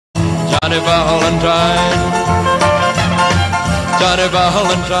Johnny Valentine, Johnny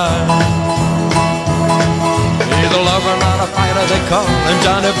Valentine. He's a lover, not a fighter, they call him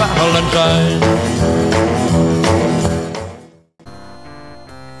Johnny Valentine.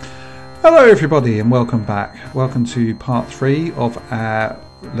 Hello everybody and welcome back. Welcome to part 3 of our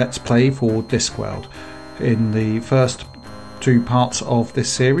Let's Play for Discworld. In the first 2 parts of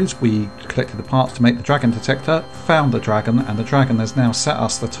this series we collected the parts to make the dragon detector, found the dragon, and the dragon has now set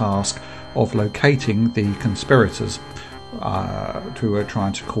us the task of locating the conspirators who are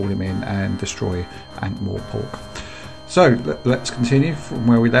trying to call him in and destroy Ankh-Morpork. So let's continue from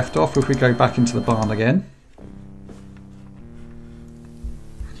where we left off. If we go back into the barn again,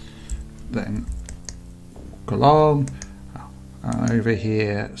 then walk along, over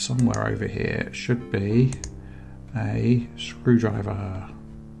here, somewhere over here should be a screwdriver,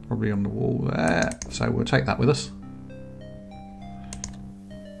 probably on the wall there, so we'll take that with us.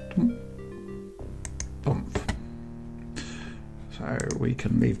 Bump. So we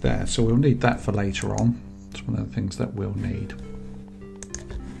can leave there, so we'll need that for later on. It's one of the things that we'll need.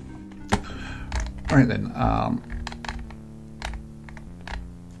 Right then,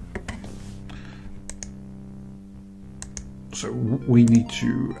 so we need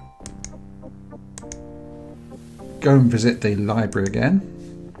to go and visit the library again.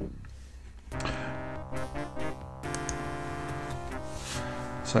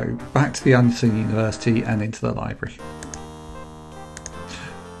 So back to the Unseen University and into the library.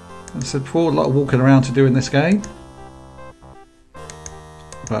 As I said before, a lot of walking around to do in this game,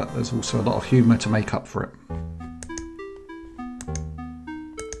 but there's also a lot of humour to make up for it.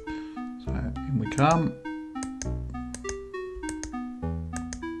 So in we come.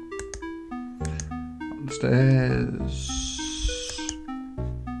 Upstairs.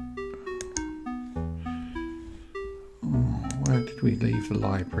 Oh, where did we leave the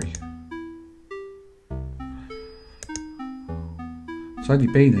library? It's only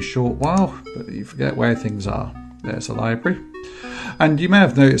been a short while, but you forget where things are. There's a library. And you may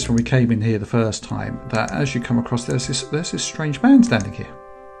have noticed when we came in here the first time that as you come across there's this strange man standing here.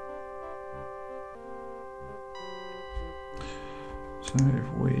 So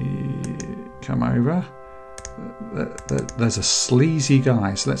if we come over, there's a sleazy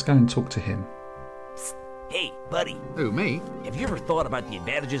guy, so let's go and talk to him. Hey, buddy. Who, me? Have you ever thought about the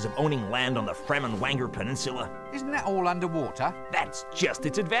advantages of owning land on the Fremenwanger Peninsula? Isn't that all underwater? That's just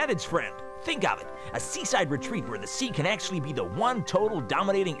its advantage, friend. Think of it. A seaside retreat where the sea can actually be the one total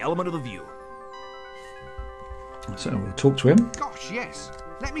dominating element of the view. So we'll talk to him. Gosh, yes.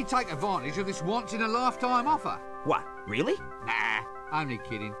 Let me take advantage of this once-in-a-lifetime offer. What, really? Nah, only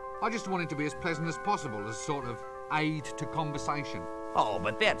kidding. I just wanted to be as pleasant as possible as sort of aid to conversation. Oh,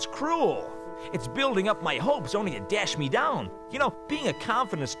 but that's cruel. It's building up my hopes only to dash me down. You know, being a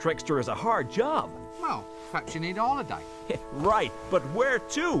confidence trickster is a hard job. Well, perhaps you need a holiday. Right, but where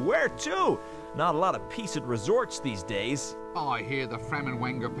to? Where to? Not a lot of peace at resorts these days. I hear the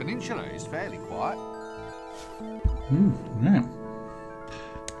Fremenwanger Peninsula is fairly quiet. Yeah.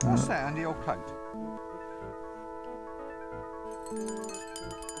 What's that under your coat?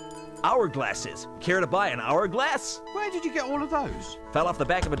 Hourglasses. Care to buy an hourglass? Where did you get all of those? Fell off the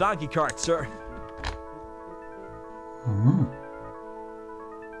back of a donkey cart, sir.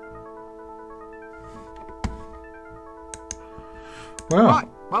 Well, Right,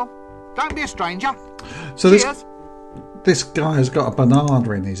 well, don't be a stranger. so Cheers. this guy has got a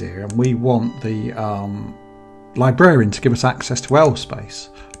banana in his ear, and we want the librarian to give us access to L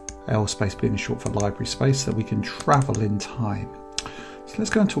space. L space being short for library space, so we can travel in time. So let's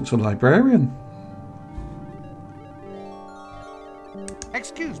go and talk to the librarian.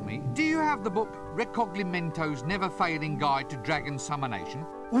 Excuse me, do you have the book Recognimento's Never-Failing Guide to Dragon Summonation?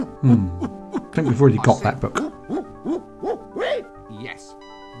 I think we've already got that book. Yes.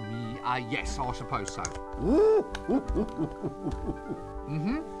 Yes, I suppose so.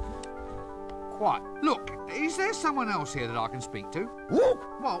 Quite. Look, is there someone else here that I can speak to?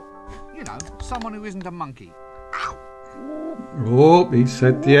 Well, you know, someone who isn't a monkey. Ow! Oh, he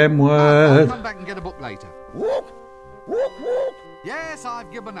said the M I'll word. come back and get a book later. Yes, I've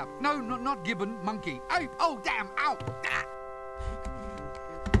given up. No, not gibbon, monkey. Oh, damn, ow!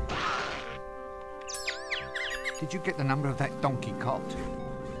 Did you get the number of that donkey cart?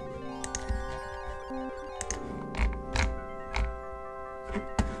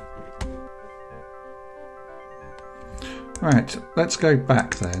 Right, let's go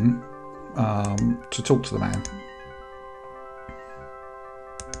back then to talk to the man.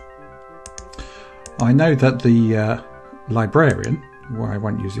 I know that the librarian, where I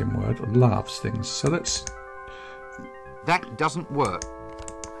won't use the M word, loves things, so let's... That doesn't work.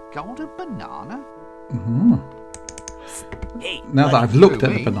 golden banana? Hey, Now that buddy, I've looked at the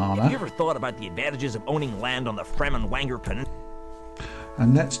me. have you banana, ever thought about the advantages of owning land on the Fremenwanger Peninsula?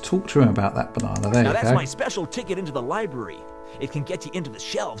 and let's talk to him about that banana. There Now you that's go. my special ticket into the library. It can get you into the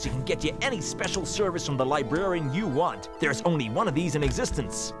shelves. It can get you any special service from the librarian you want. There's only one of these in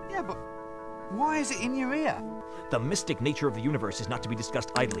existence. Yeah, but why is it in your ear? The mystic nature of the universe is not to be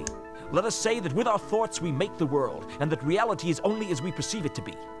discussed idly. Let us say that with our thoughts we make the world, and that reality is only as we perceive it to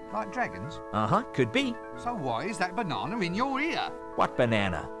be. Like dragons? Uh-huh, could be. So why is that banana in your ear? What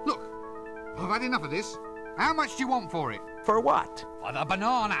banana? Look, I've had enough of this. How much do you want for it? For what? For the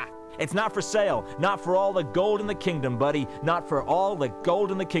banana. It's not for sale. Not for all the gold in the kingdom, buddy. Not for all the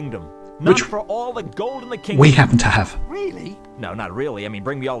gold in the kingdom. Not Which for all the gold in the kingdom. We happen to have. Really? No, not really. I mean,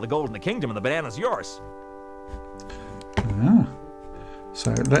 bring me all the gold in the kingdom and the banana's yours. Ah.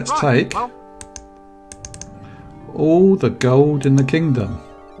 So let's Right, take well, all the gold in the kingdom.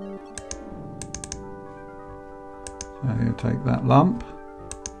 So you take that lump.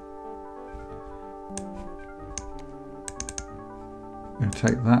 You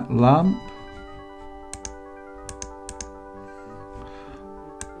take that lump.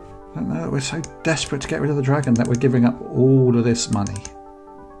 I don't know, we're so desperate to get rid of the dragon that we're giving up all of this money.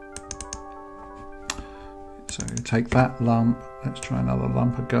 So you take that lump. Let's try another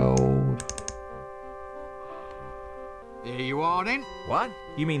lump of gold. here you are then. What?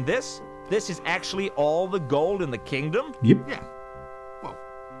 You mean this? This is actually all the gold in the kingdom? Yep. Yeah. Well,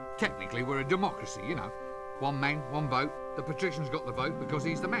 technically we're a democracy, you know. One man, one vote. The patrician's got the vote because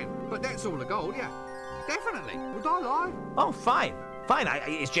he's the man. But that's all the gold, yeah. Definitely. Would I lie? Oh, fine. Fine.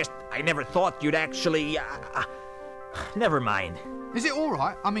 It's just, I never thought you'd actually... never mind. Is it all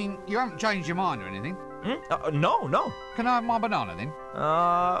right? I mean, you haven't changed your mind or anything. No, no. Can I have my banana then?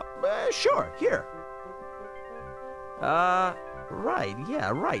 Sure. Here. Right.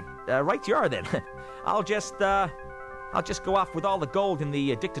 Yeah, right. Right you are then. I'll just go off with all the gold in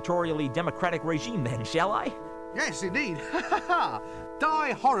the dictatorially democratic regime then, shall I? Yes, indeed.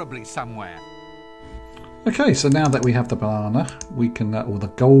 Die horribly somewhere. Okay, so now that we have the banana, we can, or the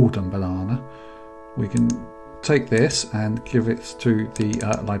golden banana, we can take this and give it to the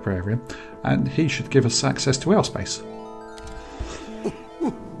librarian, and he should give us access to our space.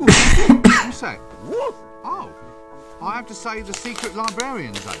 What's that? Oh, I have to say the secret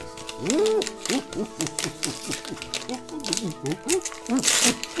librarian's oath.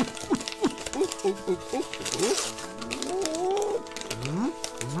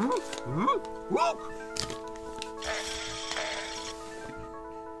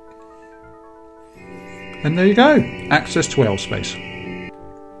 And there you go, access to our space.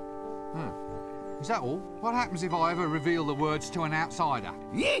 Is that all? What happens if I ever reveal the words to an outsider?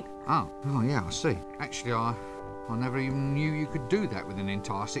 Oh, yeah, I see. Actually, I never even knew you could do that with an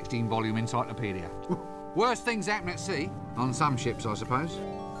entire 16-volume encyclopedia. Worst things happen at sea. On some ships, I suppose.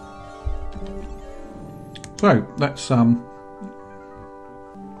 So let's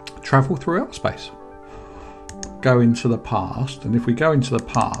travel through our space. Go into the past, and if we go into the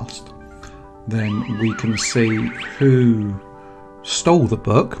past, then we can see who stole the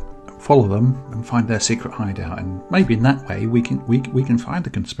book, follow them, and find their secret hideout. And maybe in that way we can find the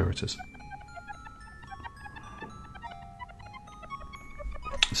conspirators.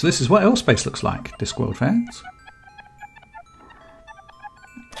 So this is what our space looks like, Discworld fans.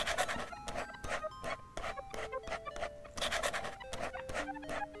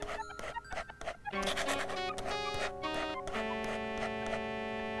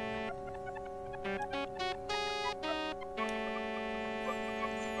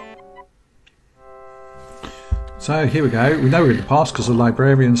 So here we go. We know we're in the past because the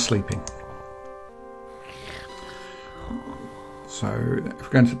librarian's sleeping. So if we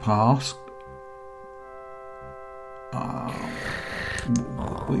go into the past,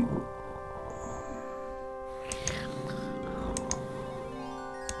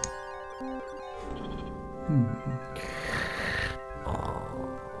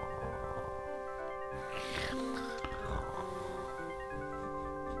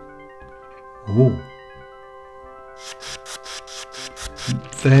 Oh.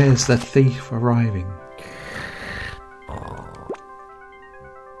 There's the thief arriving.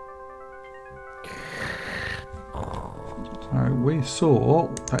 So we saw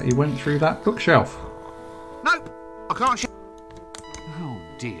that he went through that bookshelf. Nope, I can't Oh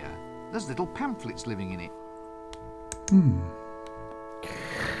dear, there's little pamphlets living in it.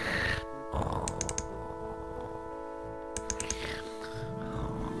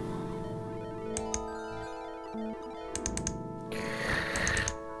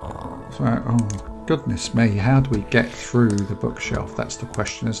 So, Goodness me, how do we get through the bookshelf? That's the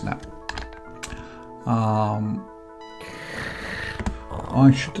question, isn't it? I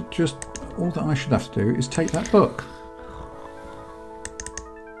should just... all that I should have to do is take that book.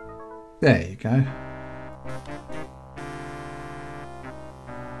 There you go.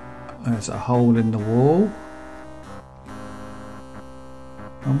 There's a hole in the wall.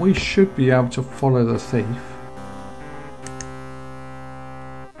 And we should be able to follow the thief.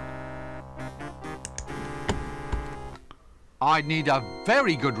 I'd need a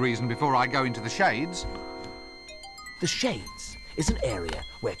very good reason before I go into the Shades. The Shades is an area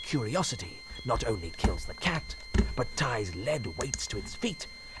where curiosity not only kills the cat, but ties lead weights to its feet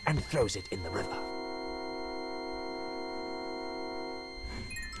and throws it in the river.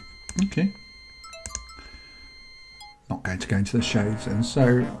 Okay. Not going to go into the Shades, and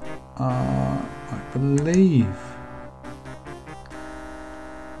so I believe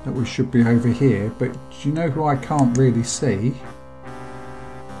that we should be over here, but do you know who I can't really see?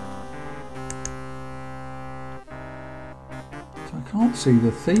 So I can't see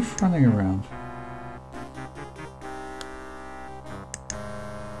the thief running around.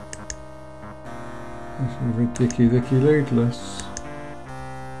 This is ridiculous.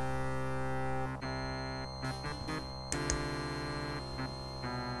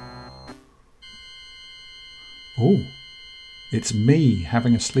 Oh, it's me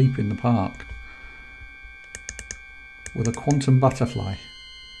having a sleep in the park with a quantum butterfly.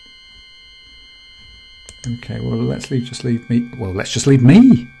 Okay, well let's just leave me. Well, let's just leave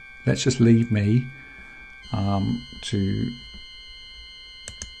me. Let's just leave me to.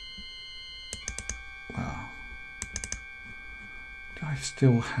 Well, do I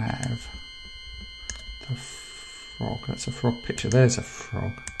still have the frog? That's a frog picture. There's a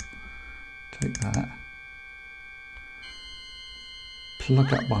frog. Take that.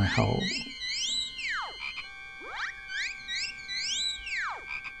 Plug up my hole.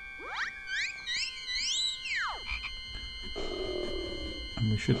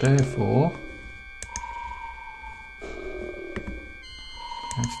 And we should therefore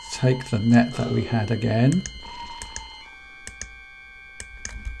have to take the net that we had again.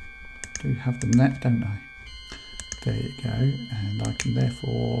 Do have the net, don't I? There you go. And I can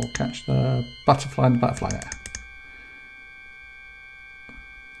therefore catch the butterfly and the butterfly there.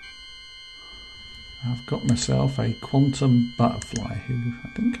 I've got myself a quantum butterfly who I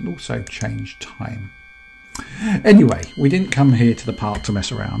think can also change time. Anyway, we didn't come here to the park to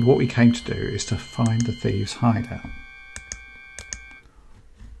mess around. What we came to do is to find the thieves' hideout.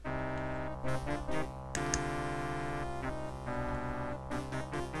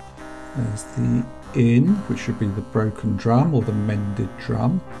 There's the inn, which should be the broken drum or the mended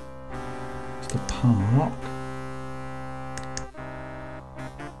drum. There's the park.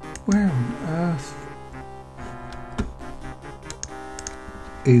 Where on earth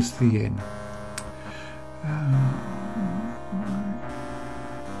is the inn?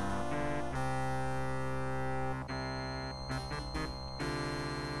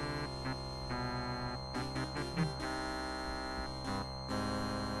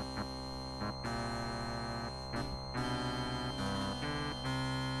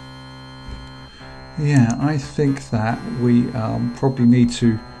 Yeah, I think that we probably need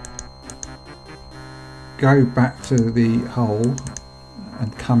to go back to the hole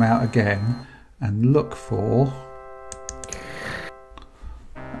and come out again and look for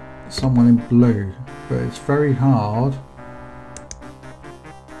someone in blue, but it's very hard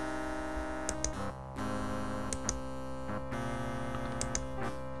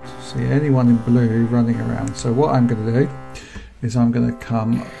to see anyone in blue running around. So what I'm going to do is I'm going to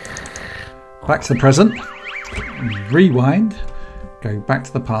come back to the present, rewind, go back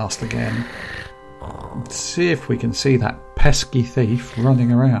to the past again, and see if we can see that pesky thief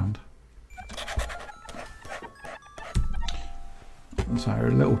running around. So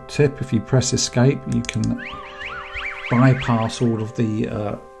a little tip, if you press escape you can bypass all of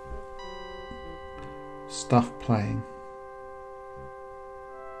the stuff playing.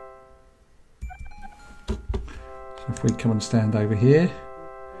 So if we come and stand over here,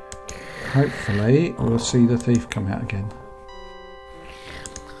 hopefully we'll see the thief come out again.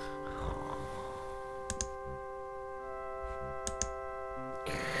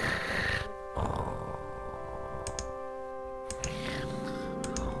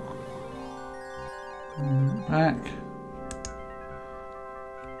 Back.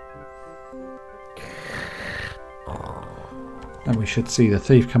 And we should see the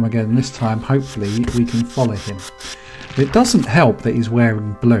thief come again. This time hopefully we can follow him. It doesn't help that he's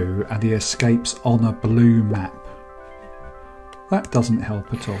wearing blue and he escapes on a blue map. That doesn't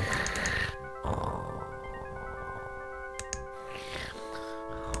help at all.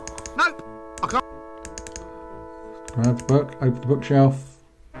 Nope. I can't. Grab the book, open the bookshelf.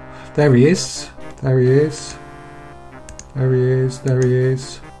 There he is. There he is. There he is. There he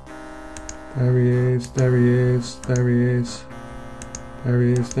is. There he is. There he is. There he is. There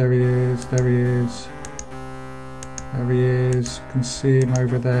he is. There he is. There he is. There he is. You can see him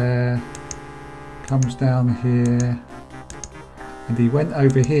over there. Comes down here. And he went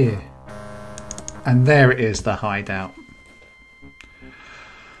over here. And there it is, the hideout.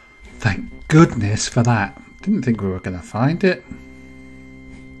 Thank goodness for that. Didn't think we were going to find it.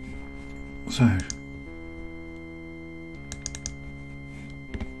 So,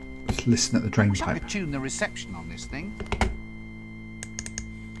 let's listen at the drain Wish I pipe. could tune the reception on this thing.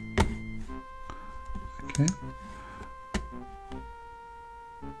 Okay.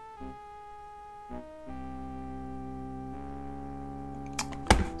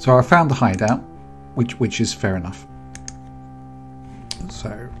 So I found the hideout, which is fair enough. So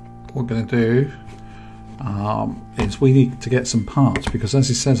what we're going to do is we need to get some parts, because as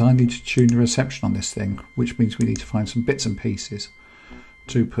it says, I need to tune the reception on this thing, which means we need to find some bits and pieces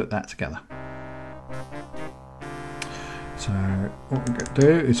to put that together. So what we're going to do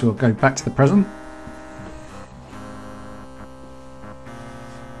is we'll go back to the present.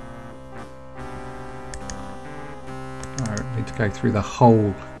 I need to go through the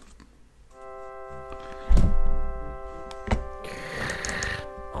whole.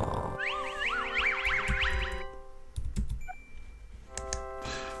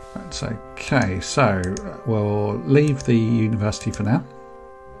 That's okay, so we'll leave the university for now.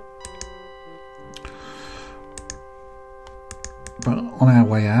 But on our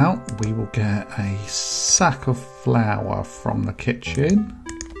way out, we will get a sack of flour from the kitchen.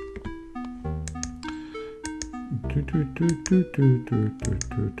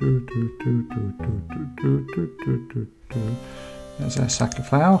 There's our sack of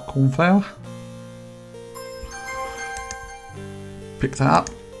flour, corn flour. Pick that up.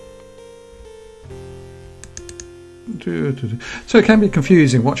 So it can be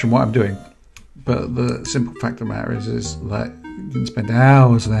confusing watching what I'm doing, but the simple fact of the matter is that you can spend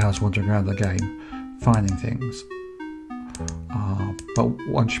hours and hours wandering around the game finding things. But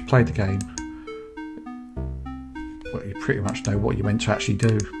once you play the game, well, you pretty much know what you're meant to actually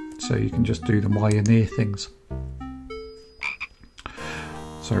do, so you can just do them while you're near things.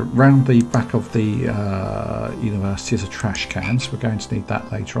 So round the back of the university is a trash can, so we're going to need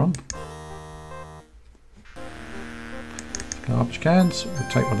that later on. Garbage cans, we'll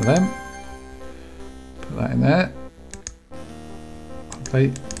take one of them, put that in there.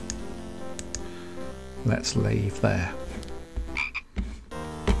 Okay. Let's leave there.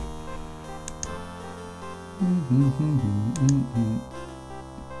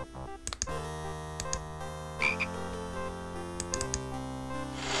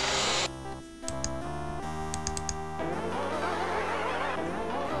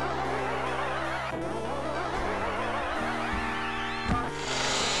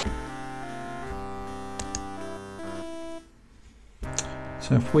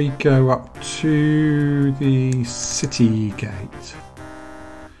 So if we go up to the city gate,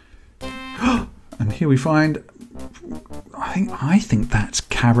 and here we find, I think that's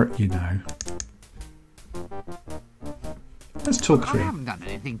carrot, you know. Let's talk I through. haven't done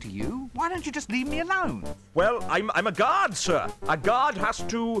anything to you. Why don't you just leave me alone? Well, I'm a guard, sir. A guard has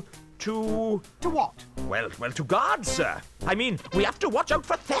to... To what? Well, to guard, sir. I mean, we have to watch out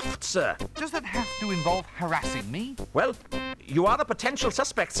for theft, sir. Does that have to involve harassing me? Well, you are a potential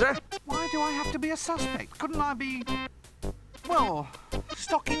suspect, sir. Why do I have to be a suspect? Couldn't I be, well,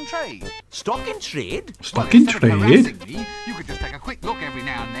 stock in trade? Stock in trade? Stock in Instead of trade? harassing me, you could just take a quick look every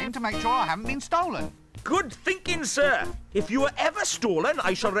now and then to make sure I haven't been stolen. Good thinking, sir. If you are ever stolen,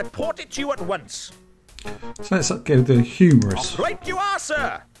 I shall report it to you at once. So let's go the humorous. Right you are,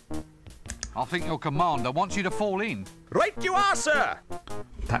 sir. I think your commander wants you to fall in. Right you are, sir.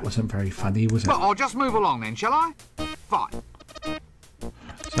 That wasn't very funny, was it? Well, I'll just move along then, shall I? Fine.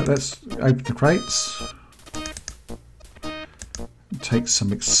 So let's open the crates. Take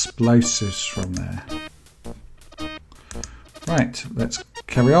some explosives from there. Right, let's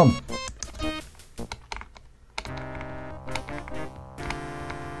carry on.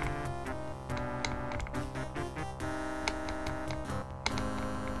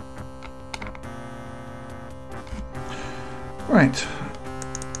 Right.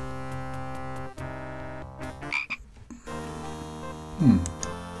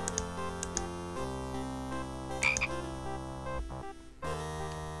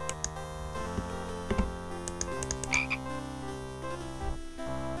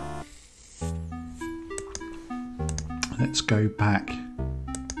 Let's go back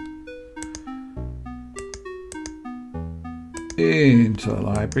Into the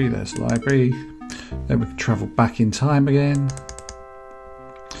library. There's the library. Then we can travel back in time again.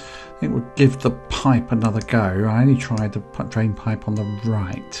 I think we'll give the pipe another go. I only tried the drain pipe on the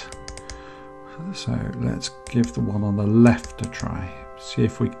right. So let's give the one on the left a try. See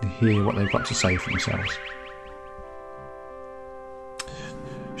if we can hear what they've got to say for themselves.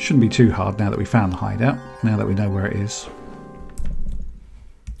 Shouldn't be too hard now that we found the hideout, now that we know where it is.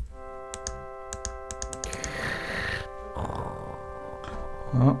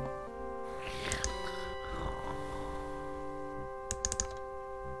 Oh.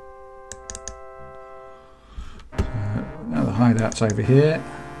 So now the hideout's over here.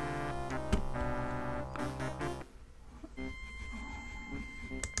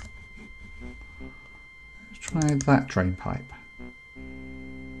 Let's try that drain pipe.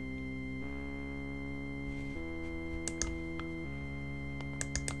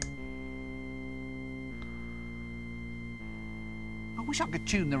 I wish I could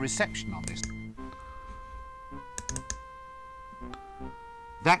tune the reception on this.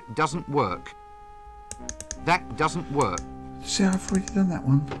 That doesn't work. That doesn't work. See, I've already done that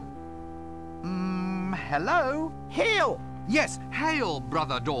one. Hello? Hail! Yes, hail,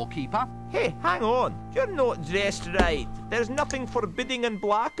 brother doorkeeper. Hey, hang on. You're not dressed right. There's nothing forbidding and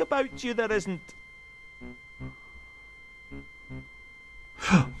black about you, there isn't.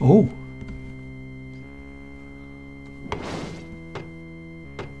 Oh.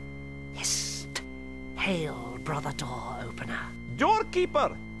 Hist! Hail, brother door opener.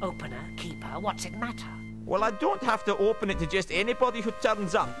 Doorkeeper! Opener, keeper, what's it matter? Well, I don't have to open it to just anybody who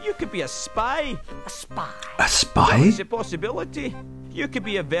turns up. You could be a spy. A spy? A spy? Well, it's a possibility. You could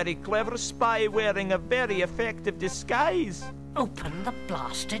be a very clever spy wearing a very effective disguise. Open the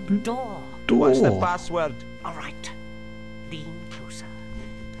blasted door. What's the password? All right. Lean closer.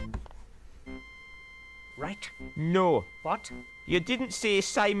 Right? No. What? You didn't say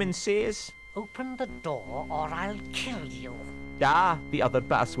Simon Says. Open the door or I'll kill you. Ah, the other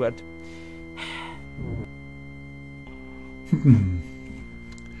password.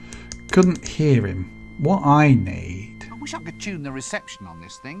 Couldn't hear him. What I need I wish I could tune the reception on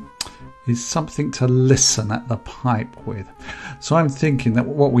this thing. is something to listen at the pipe with. So I'm thinking that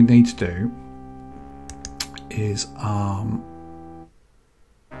what we need to do is go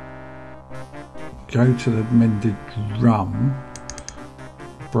to the mended drum.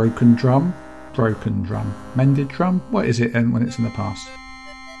 Broken drum? Broken drum. Mended drum? What is it when it's in the past?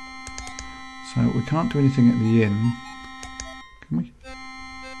 So we can't do anything at the inn. Can we?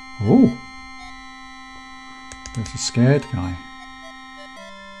 Oh! There's a scared guy.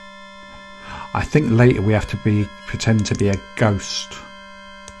 I think later we have to pretend to be a ghost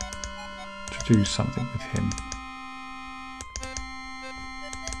to do something with him.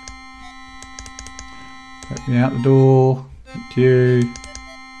 Let me out the door. Thank you.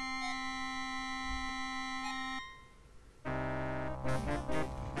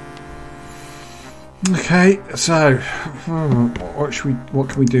 Okay, so what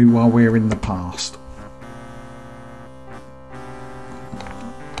can we do while we're in the past?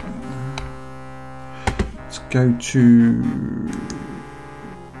 Let's go to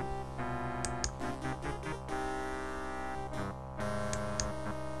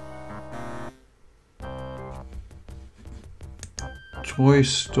toy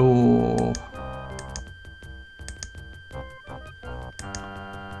store.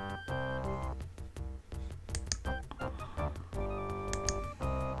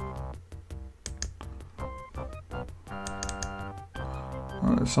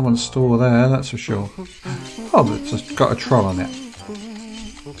 There's someone's store there, that's for sure. Oh, it's just got a troll on it.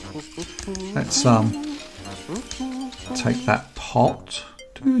 Let's take that pot.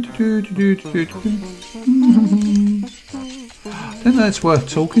 Don't know it's worth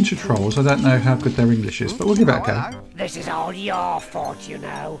talking to trolls. I don't know how good their English is, but we'll give it a go. This is all your fault, you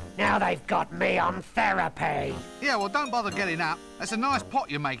know. Now they've got me on therapy. Yeah, well, don't bother getting up. That's a nice pot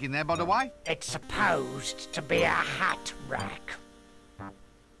you're making there, by the way. It's supposed to be a hat rack.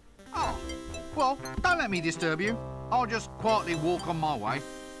 Oh, well, don't let me disturb you. I'll just quietly walk on my way.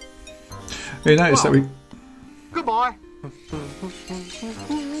 You notice that we Goodbye.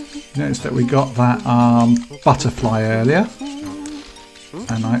 we got that butterfly earlier,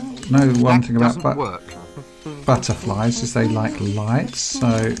 and I know one thing about butterflies is they like lights. So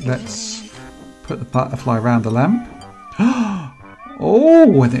let's put the butterfly around the lamp.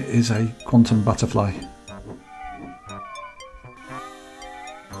 Oh, and it is a quantum butterfly.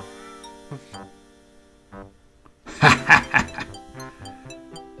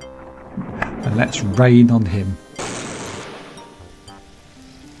 And let's rain on him.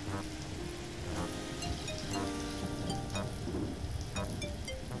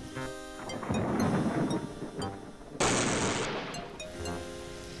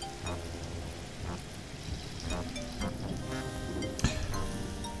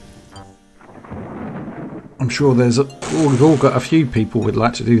 I'm sure we've all got a few people would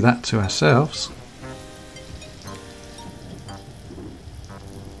like to do that to ourselves.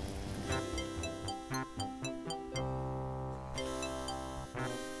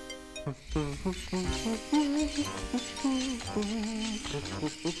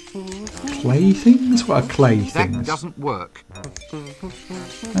 Clay things? What are clay things? That doesn't work.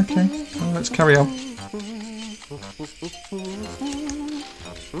 Okay, well, let's carry on.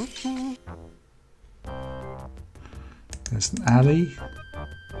 There's an alley.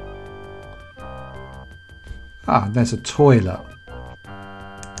 Ah, there's a toilet.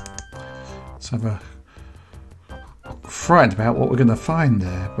 So I'm frightened about what we're going to find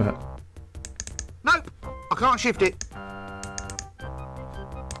there, but... Nope, I can't shift it.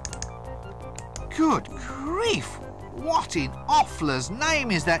 Good grief! What in Offler's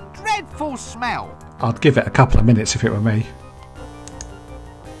name is that dreadful smell? I'd give it a couple of minutes if it were me.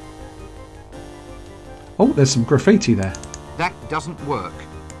 Oh, there's some graffiti there. That doesn't work.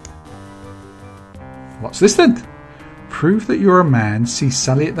 What's this then? Prove that you're a man, see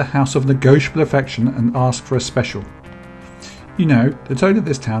Sally at the House of Negotiable Affection and ask for a special. You know, the tone of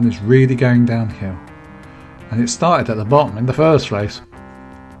this town is really going downhill. And it started at the bottom in the first place.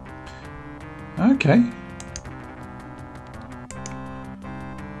 Okay.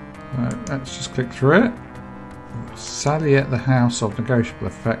 Right, let's just click through it. Sally at the House of Negotiable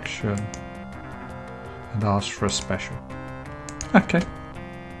Affection and ask for a special. Okay.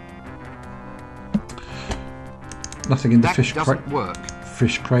 Nothing in the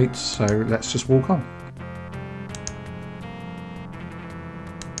fish crates, so let's just walk on.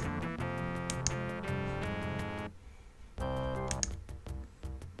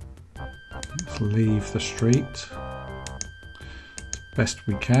 Let's leave the street as best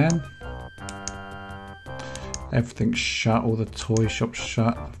we can. Everything's shut, all the toy shops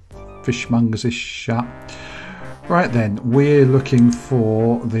shut, fishmongers is shut. Right then, we're looking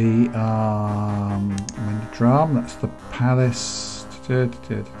for the drum. That's the palace. There's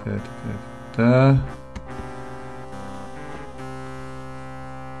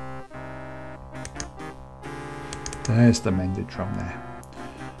the mended drum there.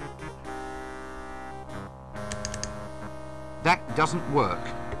 That doesn't work.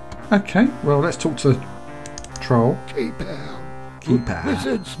 Okay, well let's talk to the troll. Keep out. Keep out.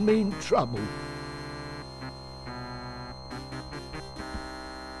 Wizards mean trouble.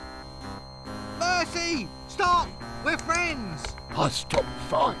 Mercy! Stop! We're friends! I stop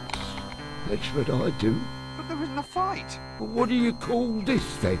fights. That's what I do. But there isn't a fight. But what do you call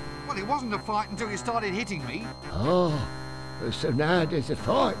this then? Well, it wasn't a fight until you started hitting me. Ah, so now there's a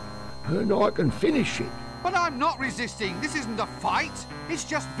fight, and I can finish it. But I'm not resisting. This isn't a fight. It's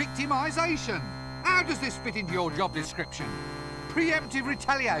just victimisation. How does this fit into your job description? Preemptive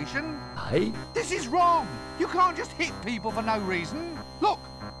retaliation? Hey? This is wrong. You can't just hit people for no reason. Look,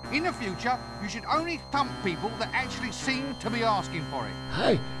 in the future, you should only thump people that actually seem to be asking for it.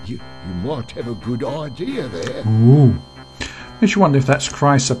 Hey, you might have a good idea there. Ooh. Makes you wonder if that's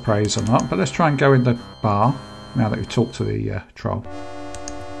chrysoprase or not, but let's try and go in the bar now that we've talked to the troll.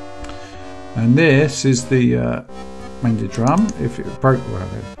 And this is the mended drum. If it broke, well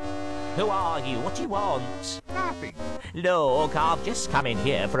then. Who are you? What do you want? Nothing. Look, I've just come in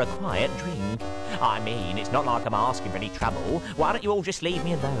here for a quiet drink. I mean, it's not like I'm asking for any trouble. Why don't you all just leave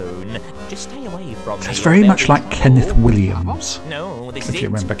me alone? Just stay away from me. It's very much like Kenneth Williams. No, this If is you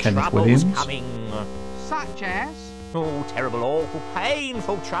remember Kenneth trouble's Williams. coming. Such as? Oh, terrible, awful,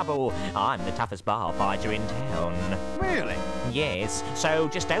 painful trouble. I'm the toughest bar fighter in town. Really? Yes, so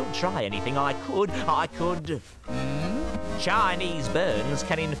just don't try anything. I could. Chinese burns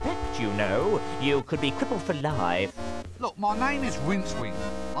can infect, you know. You could be crippled for life. Look, my name is Rincewind.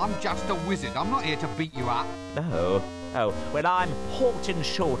 I'm just a wizard. I'm not here to beat you up. Oh, well, I'm Horton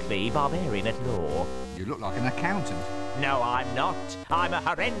Shortley, barbarian at law. You look like an accountant. No, I'm not. I'm a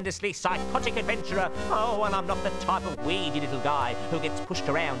horrendously psychotic adventurer. Oh, and I'm not the type of weedy little guy who gets pushed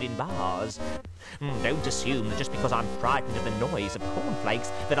around in bars. Don't assume that just because I'm frightened of the noise of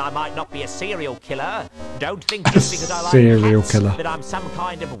cornflakes that I might not be a serial killer. Don't think just because I like serial cats killer. that I'm some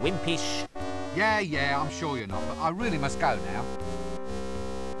kind of wimpish... Yeah, I'm sure you're not, but I really must go now.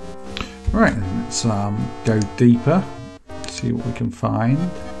 Right, let's go deeper, see what we can find.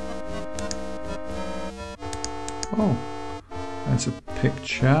 Oh, there's a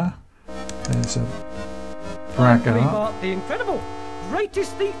picture. There's a braggart. Bart the Incredible,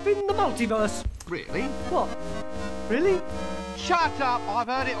 greatest thief in the multiverse. Really? What? Really? Shut up! I've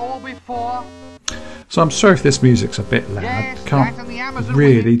heard it all before. So I'm sorry if this music's a bit loud. Yes, Can't that and the Amazon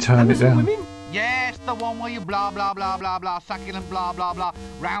really women. turn it Amazon down. women? Yes, the the one where you blah blah blah blah blah, succulent blah blah blah,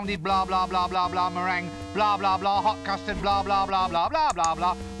 rounded blah blah blah blah blah, meringue blah blah blah, hot custard blah blah blah blah blah blah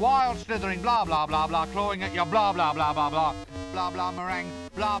blah, wild slithering blah blah blah blah, clawing at your blah blah blah blah blah, blah blah meringue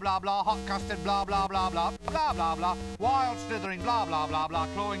blah blah blah, hot custard blah blah blah blah blah blah blah, wild slithering blah blah blah blah,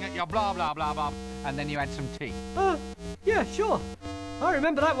 clawing at your blah blah blah blah, and then you add some tea. Yeah, sure. I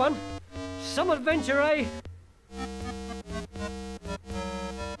remember that one. Some adventure, eh?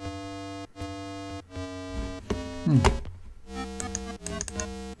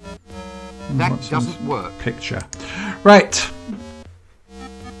 That doesn't work. Picture. Right.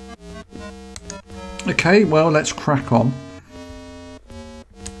 Okay, well, let's crack on.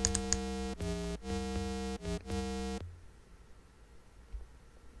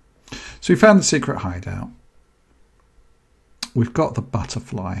 So we found the secret hideout. We've got the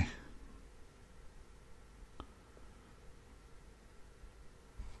butterfly.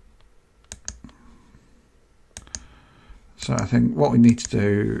 So I think what we need to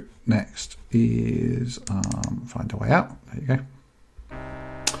do next is find a way out. There you go.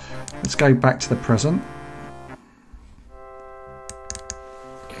 Let's go back to the present.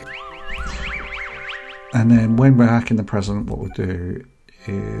 And then when we're back in the present, what we'll do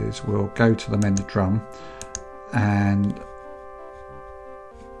is we'll go to the mended drum and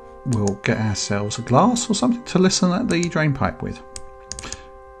we'll get ourselves a glass or something to listen at the drain pipe with.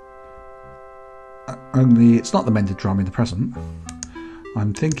 Only it's not the mended drum in the present.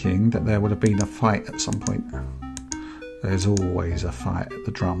 I'm thinking that there would have been a fight at some point. There's always a fight at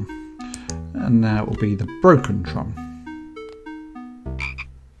the drum. And now it will be the broken drum.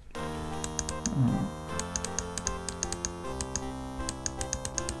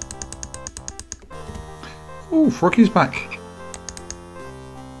 Oh, Froggy's back.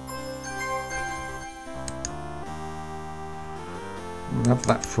 Love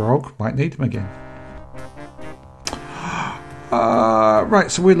that frog. Might need him again. Right,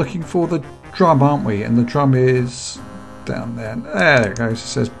 so we're looking for the drum, aren't we? And the drum is down there. There it goes. It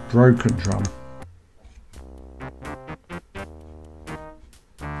says broken drum.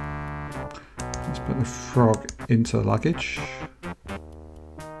 Let's put the frog into the luggage.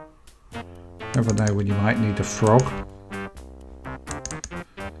 Never know when you might need a frog.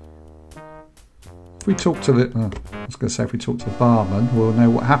 If we talk to the... I was going to say if we talk to the barman, we'll know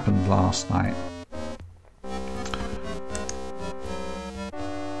what happened last night.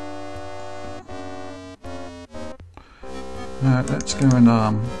 Let's go and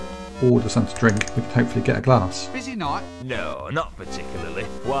order something to drink. We can hopefully get a glass. Busy night? No, not particularly.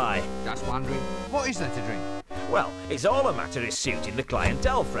 Why? Just wondering, what is there to drink? Well, it's all a matter of suiting the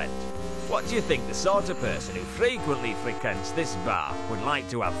clientele, friend. What do you think the sort of person who frequently frequents this bar would like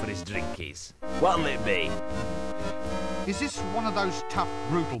to have for his drinkies? What'll it be? Is this one of those tough,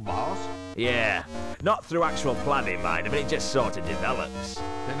 brutal bars? Yeah, not through actual planning, mind. I mean, it just sort of develops.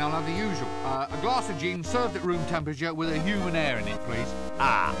 Then I'll have the usual. A glass of gin served at room temperature with a human air in it, please.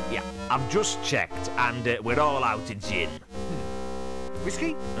 Ah, yeah. I've just checked, and we're all out of gin.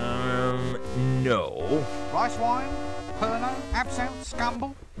 Whiskey? No. Rice wine? Pernod? Absinthe?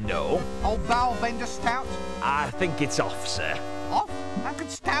 Scumble? No. Old Bow Bender Stout? I think it's off, sir. Off? How can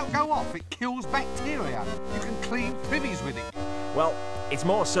stout go off? It kills bacteria. You can clean privies with it. Well, it's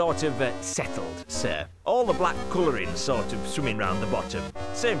more sort of settled, sir. All the black colouring sort of swimming round the bottom.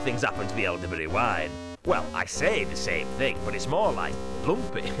 Same thing's happened to the elderberry wine. Well, I say the same thing, but it's more like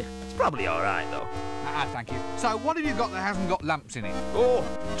lumpy. It's probably all right, though. Thank you. So, what have you got that hasn't got lumps in it? Oh,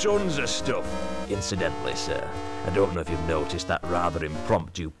 tons of stuff. Incidentally, sir, I don't know if you've noticed that rather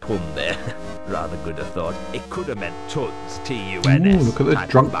impromptu pun there. Rather good, I thought. It could have meant tons, T-U-N-S. Ooh, look at the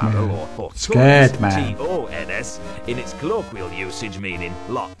drunk man. Or Scared tons, man. T-O-N-S, in its colloquial usage meaning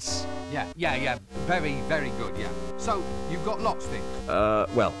lots. Yeah. Very, very good, yeah. So, you've got lots then?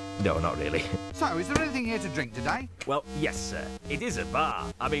 Well, no, not really. So, is there anything here to drink today? Well, yes, sir. It is a bar.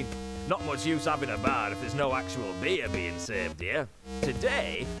 I mean, not much use having a bar if there's no actual beer being served here.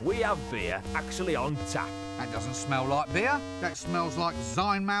 Today, we have beer actually on tap. That doesn't smell like beer. That smells like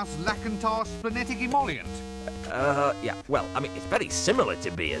Zynmouth's Lacantare Splenetic Emollient. Yeah, well, I mean, it's very similar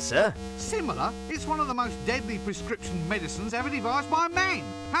to beer, sir. Similar? It's one of the most deadly prescription medicines ever devised by man.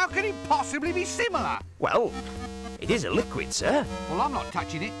 How can it possibly be similar? Well, it is a liquid, sir. Well, I'm not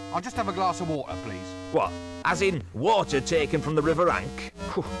touching it. I'll just have a glass of water, please. What? As in water taken from the River Ank?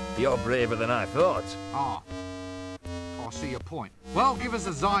 Whew, you're braver than I thought. Ah, I see your point. Well, give us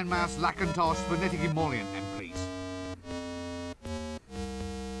a Zynmouth's Lacantare Splenetic Emollient then, please.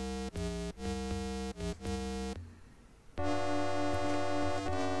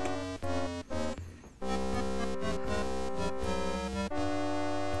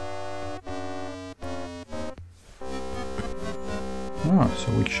 Oh,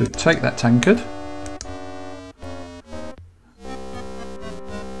 so we should take that tankard.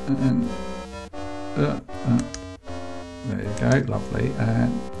 And there you go, lovely.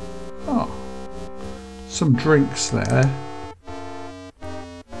 And oh, some drinks there.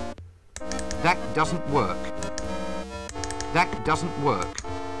 That doesn't work. That doesn't work.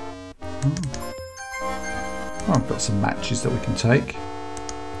 Oh, I've got some matches that we can take.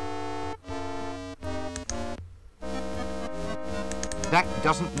 That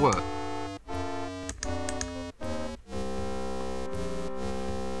doesn't work.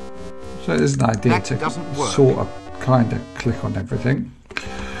 So there's an idea That to doesn't work. sort of kind of click on everything.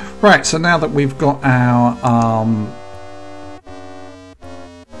 Right, so now that we've got our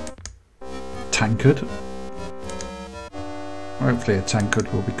tankard, hopefully a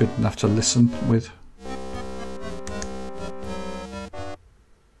tankard will be good enough to listen with.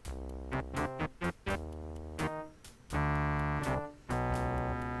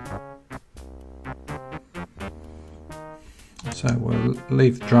 So we'll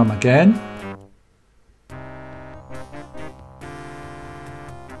leave the drum again.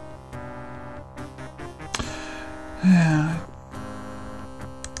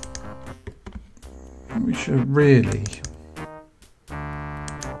 We should really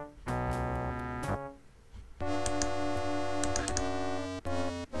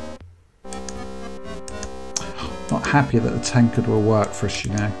not happy that the tankard will work for us,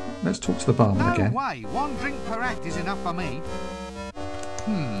 you know. Let's talk to the barman No again. way. One drink per act is enough for me.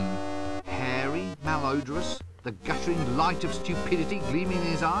 Hairy, malodorous, the guttering light of stupidity gleaming in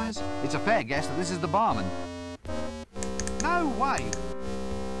his eyes. It's a fair guess that this is the barman. No way.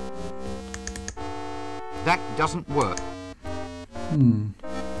 That doesn't work.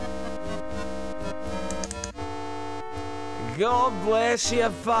 God bless you,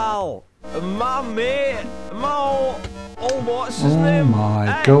 pal. My mate, what's his Oh name?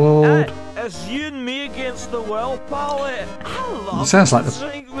 my God. It's you and me against the world, pal. It sounds like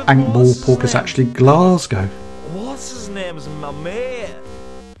the Ankh-Ball Pork is actually Glasgow. What's his name's my mate?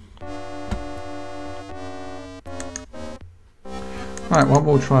 Right, one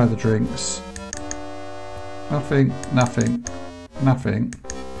more try of the drinks. Nothing, nothing, nothing.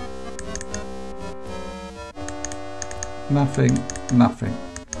 Nothing, nothing.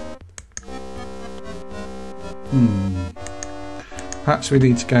 Perhaps we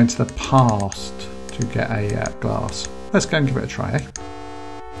need to go into the past to get a glass. Let's go and give it a try, eh?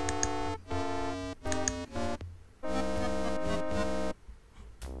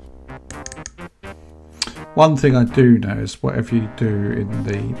 One thing I do know is whatever you do in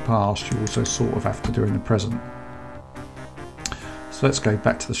the past, you also sort of have to do in the present. So let's go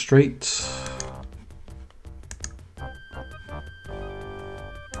back to the street.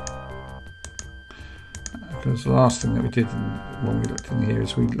 Because the last thing that we did when we looked in here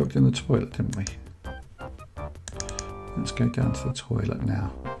is we looked in the toilet, didn't we? Let's go down to the toilet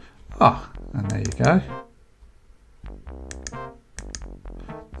now. Ah, and there you go.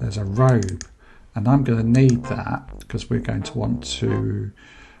 There's a robe. And I'm going to need that because we're going to want to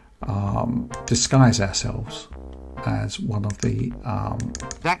disguise ourselves as one of the...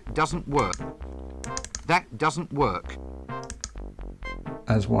 That doesn't work. That doesn't work.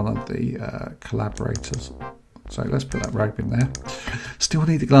 As one of the collaborators. So let's put that rope in there. Still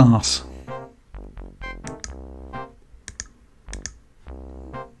need the glass.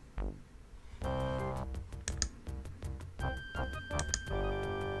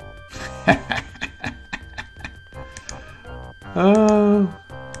 Oh.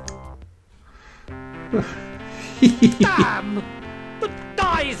 Damn! The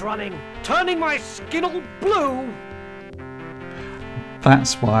dye's running, turning my skin all blue.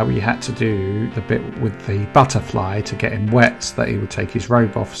 That's why we had to do the bit with the butterfly to get him wet so that he would take his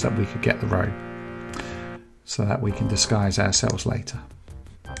robe off so that we could get the robe. So that we can disguise ourselves later.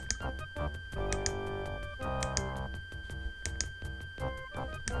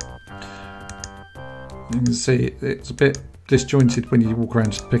 You can see it's a bit disjointed when you walk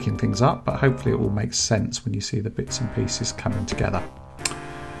around just picking things up, but hopefully it all makes sense when you see the bits and pieces coming together.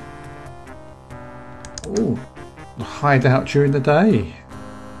 Oh, hide out during the day.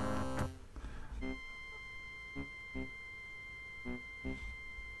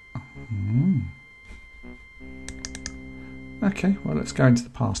 Okay, well let's go into the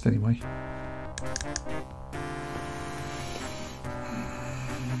past anyway.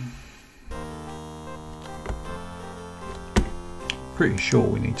 Pretty sure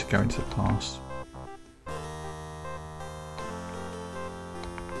we need to go into the past.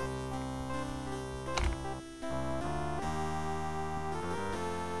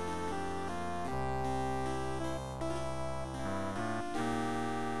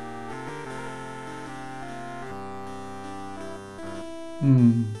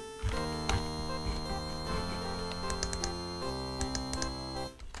 We'll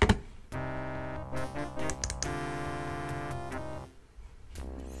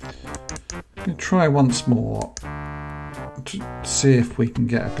try once more to see if we can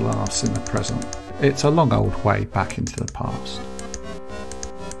get a glass in the present. It's a long old way back into the past.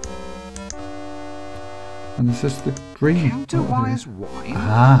 And this is the green. Counterwise wine?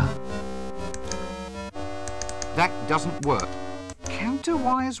 Ah. That doesn't work.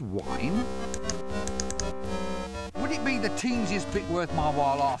 Counterwise wine? Would it be the teeniest bit worth my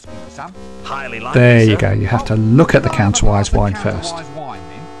while asking for some? Highly likely, There you sir. go. You have to look at the counterwise wine first. Counterwise wine,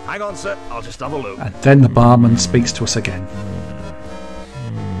 then? Hang on, sir. I'll just have a look. And then the barman speaks to us again.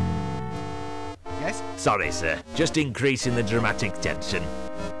 Yes? Sorry, sir. Just increasing the dramatic tension.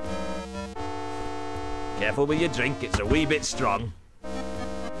 Careful with your drink. It's a wee bit strong.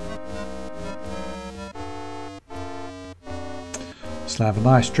 So have a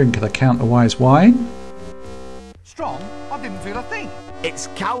nice drink of the counterwise wine. Strong? I didn't feel a thing. It's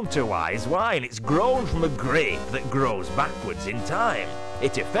counterwise wine. It's grown from a grape that grows backwards in time.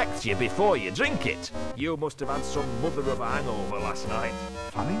 It affects you before you drink it. You must have had some mother of a hangover last night.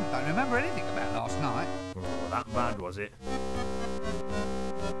 Funny, I don't remember anything about last night. Oh, that bad, was it?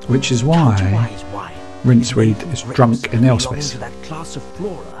 Which is why Counterwise wine Rinceweed is grapes drunk in belonging Elspeth. to that class of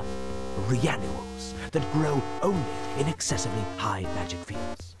flora, reannuals, that grow only in excessively high magic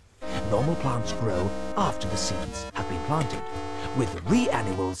fields. Normal plants grow after the seeds have been planted. With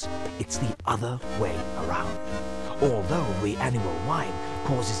reannuals, it's the other way around. Although reannual wine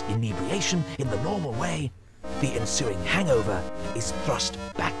causes inebriation in the normal way, the ensuing hangover is thrust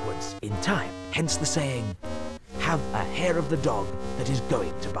backwards in time. Hence the saying, have a hair of the dog that is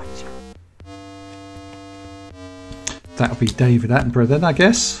going to bite you. That'll be David Attenborough then, I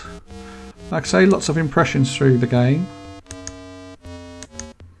guess. Like I say, lots of impressions through the game.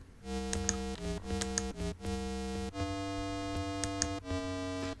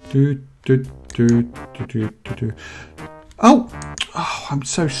 Oh, I'm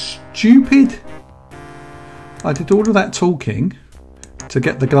so stupid. I did all of that talking to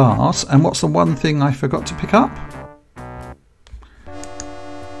get the glass, and what's the one thing I forgot to pick up?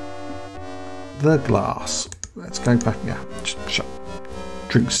 The glass. Let's go back. Yeah,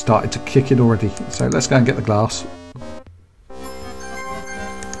 drink started to kick in already, so let's go and get the glass.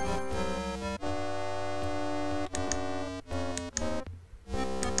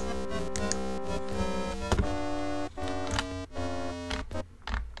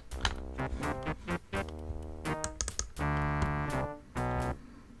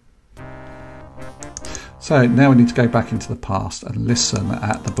 So now we need to go back into the past and listen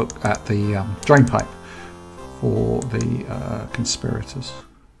at the book at the drain pipe for the conspirators.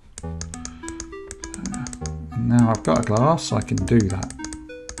 And now I've got a glass, so I can do that.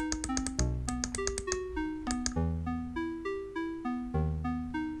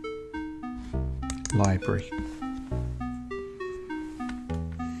 Library.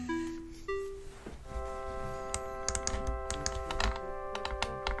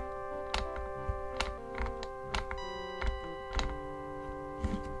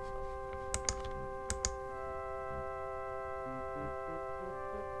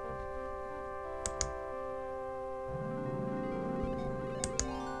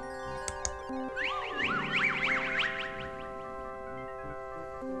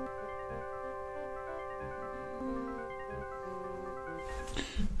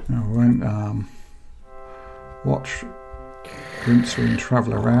 I won't watch Rinceweed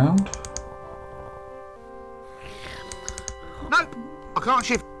travel around. Nope, I can't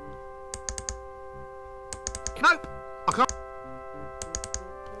shift. Nope, I can't.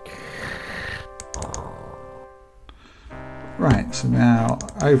 Right, so now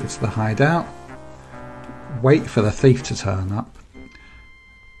over to the hideout. Wait for the thief to turn up.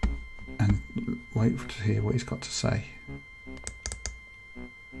 And wait to hear what he's got to say.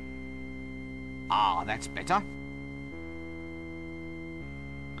 Ah, that's better.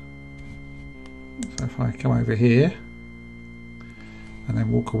 So if I come over here and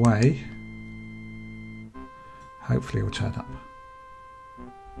then walk away, hopefully he'll turn up.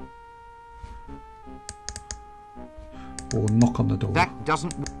 Or knock on the door. That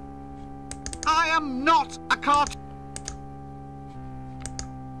doesn't. I am not a cart.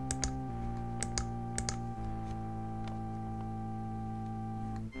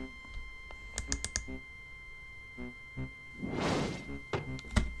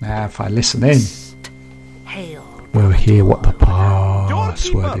 Now if I listen in, Hail, we'll hear what the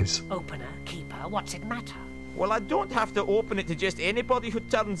password is. opener, keeper, what's it matter? Well, I don't have to open it to just anybody who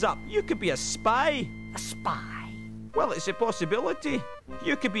turns up. You could be a spy. A spy? Well, it's a possibility.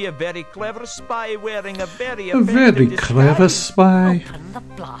 You could be a very clever spy wearing a very A very effective clever disguise. spy. Open the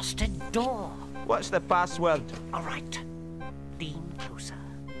blasted door. What's the password? All right. Lean closer.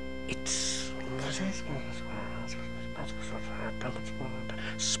 It's...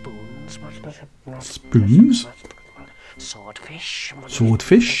 spoons. Spoons? Swordfish.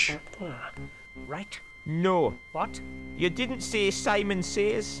 Swordfish? Right? No. What? You didn't say Simon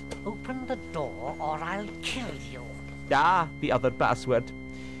Says. Open the door or I'll kill you. Ah, the other password.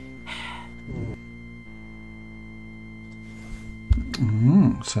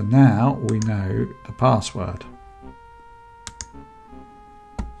 So now we know the password.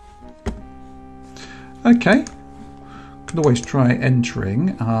 Okay. Could always try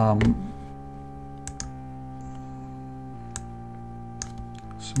entering.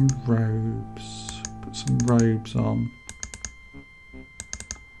 Some robes. Put some robes on.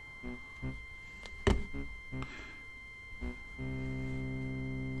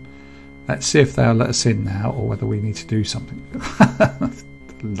 Let's see if they'll let us in now, or whether we need to do something. The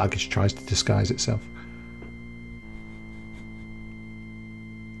luggage tries to disguise itself.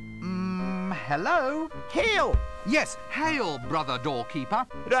 Hello? Hail! Yes, hail, brother doorkeeper.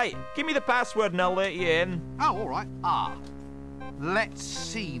 Right, give me the password and I'll let you in. Oh, all right. Let's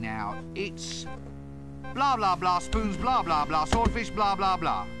see now. It's blah, blah, blah, spoons, blah, blah, blah, swordfish, blah, blah,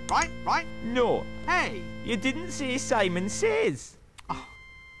 blah. Right? No, Hey, you didn't say Simon Says.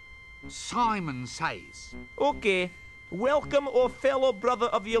 Simon Says. Okay, welcome, O fellow brother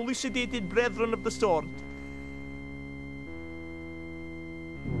of the elucidated brethren of the sword.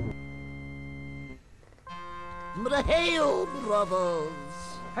 Hail, brothers!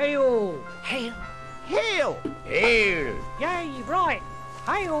 Hail! Hail. Hail! Hail! Yay, right!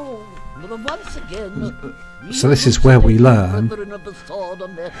 Hail! Once again, So this is where we learn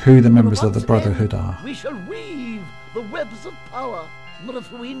who the members of the Brotherhood are. We shall weave the webs of power.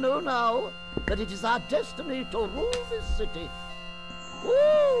 For we know now that it is our destiny to rule this city.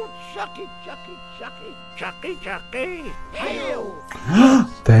 Ooh, chucky, chucky, chucky, chucky, chucky. Hail!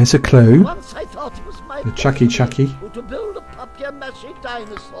 There's a clue. Once I thought it was my The Chucky destiny Chucky. to build a papier-mâché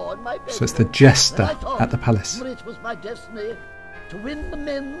dinosaur in my bedroom. So it's the jester And I thought at the palace. It was my destiny to win the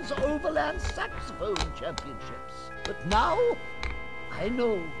men's overland saxophone championships. But now, I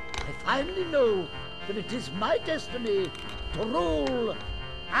I finally know that it is my destiny to rule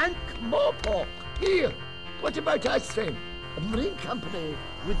Ankh-Morpork. Here, what about us then? A marine company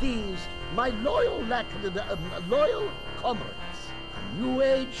with these, my loyal loyal comrades. A new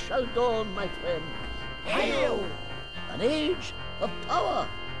age shall dawn, my friends. Hail! An age of power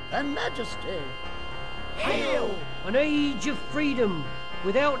and majesty. Hail! An age of freedom,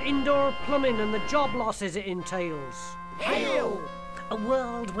 without indoor plumbing and the job losses it entails. Hail! A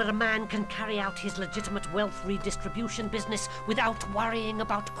world where a man can carry out his legitimate wealth redistribution business without worrying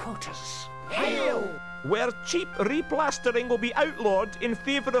about quotas. Hail! Where cheap replastering will be outlawed in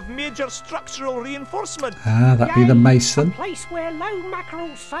favour of major structural reinforcement. Ah, that'd be the mason. A place where low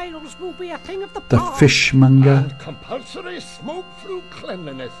mackerel sales will be a thing of the The past. fishmonger. And compulsory smoke-through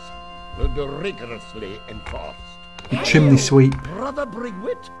cleanliness will be rigorously enforced. The chimney sweep. Brother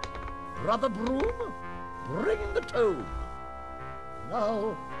Brigwit, Brother Broom, bring the tome.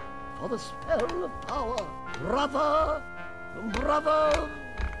 Now, for the spell of power, brother,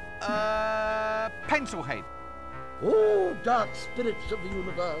 Pencilhead. oh, dark spirits of the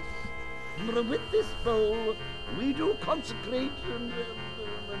universe, with this bowl we do consecrate and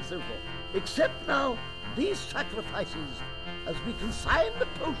so forth. Accept now these sacrifices as we consign the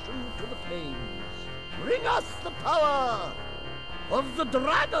potion to the flames. Bring us the power of the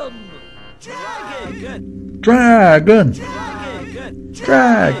dragon! Dragon! Good! Dragon. Dragon! Good!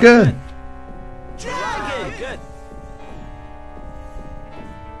 Dragon. Dragon! Good!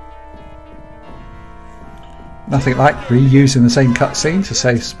 Nothing like reusing the same cutscene to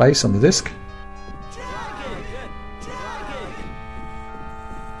save space on the disc. Dragon! Good! Dragon!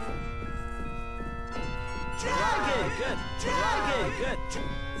 Dragon! Good!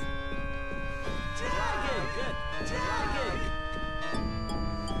 Dragon! Good! Dragon! Good! Dragon!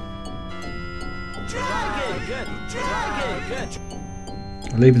 Dragon! Good! Dragon!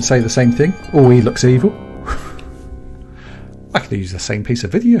 Good! I'll even say the same thing. Oh, he looks evil. I could use the same piece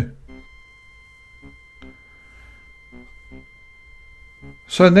of video.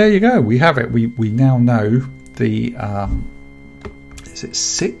 So there you go. We have it. We now know the is it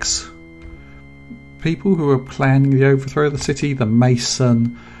 6 people who are planning the overthrow of the city? The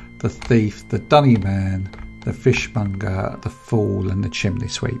mason, the thief, the dunny man, the fishmonger, the fool, and the chimney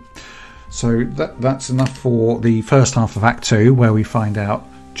sweep. So that's enough for the first half of Act 2, where we find out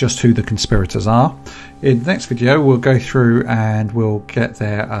just who the conspirators are. In the next video, we'll go through and we'll get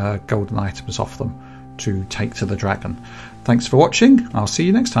their golden items off them to take to the dragon. Thanks for watching. I'll see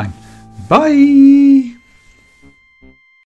you next time. Bye!